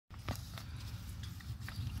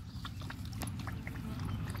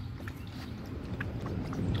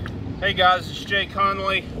Hey guys, it's Jay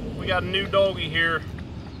Conley. We got a new doggy here.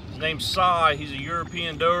 His name's Cy. He's a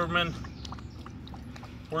European Doberman.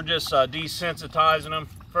 We're just desensitizing him.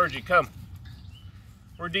 Virgie, come.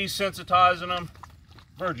 We're desensitizing him.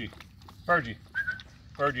 Virgie,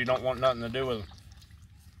 don't want nothing to do with him.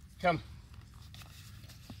 Come.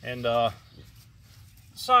 And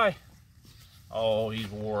Cy. Oh, he's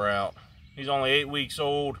wore out. He's only 8 weeks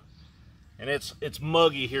old, and it's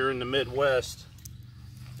muggy here in the Midwest.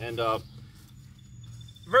 And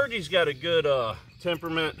Virgie's got a good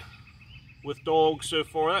temperament with dogs so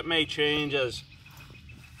far. That may change as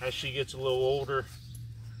she gets a little older.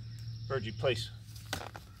 Virgie, place.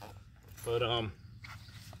 But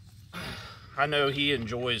I know he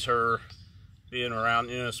enjoys her being around,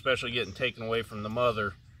 you know, especially getting taken away from the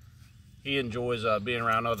mother. He enjoys being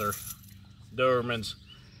around other Dobermans.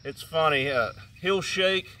 It's funny, he'll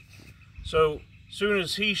shake, so as soon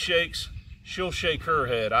as he shakes, she'll shake her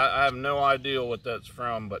head. I have no idea what that's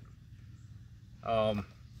from, but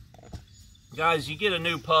guys, you get a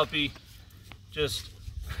new puppy, just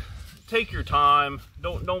take your time.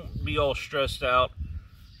 Don't be all stressed out.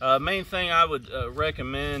 Main thing I would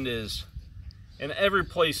recommend is, and every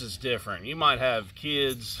place is different. You might have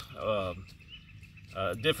kids,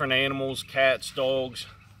 different animals, cats, dogs.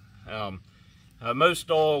 Most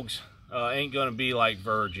dogs ain't gonna be like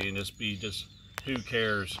Virgie and just who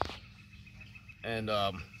cares. And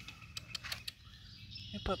I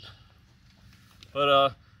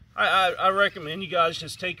recommend you guys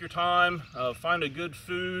just take your time, find a good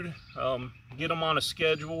food, get them on a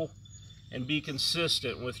schedule, and be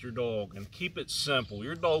consistent with your dog, and keep it simple.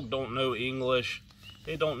 Your dog don't know English,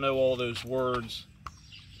 they don't know all those words.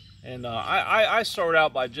 And I start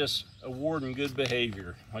out by just awarding good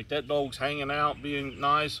behavior. Like that dog's hanging out, being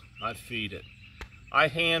nice, I feed it. I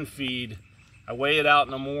hand feed. I weigh it out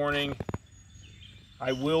in the morning.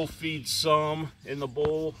 I will feed some in the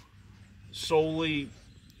bowl, solely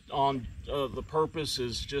on the purpose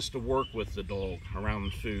is just to work with the dog around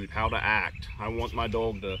the food, how to act. I want my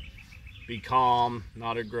dog to be calm,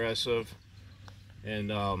 not aggressive. And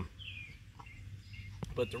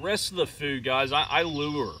but the rest of the food, guys, I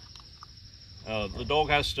lure. The dog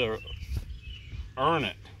has to earn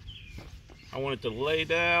it. I want it to lay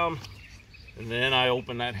down, and then I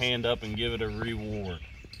open that hand up and give it a reward.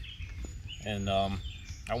 And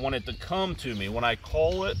I want it to come to me. When I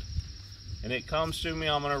call it and it comes to me,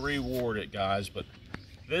 I'm gonna reward it, guys. But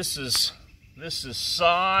this is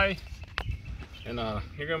Cy, and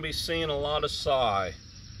you're gonna be seeing a lot of Cy,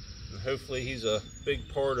 and hopefully he's a big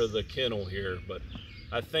part of the kennel here. But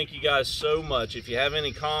I thank you guys so much. If you have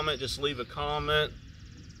any comment, just leave a comment,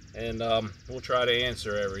 and we'll try to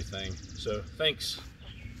answer everything. So thanks.